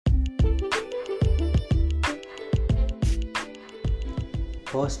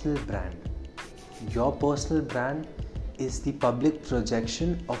Personal brand. Your personal brand is the public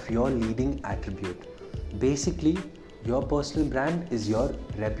projection of your leading attribute. Basically, your personal brand is your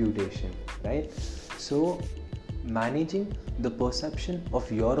reputation, right? So, managing the perception of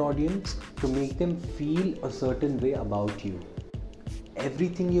your audience to make them feel a certain way about you.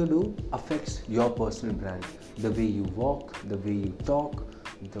 Everything you do affects your personal brand. The way you walk, the way you talk,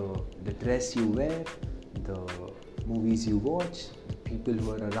 the dress you wear, the movies you watch, the people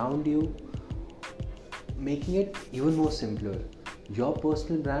who are around you. Making it even more simpler, your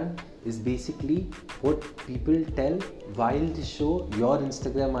personal brand is basically what people tell while they show your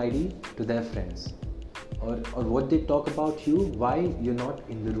Instagram ID to their friends, or what they talk about you while you're not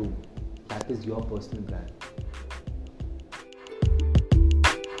in the room. That is your personal brand.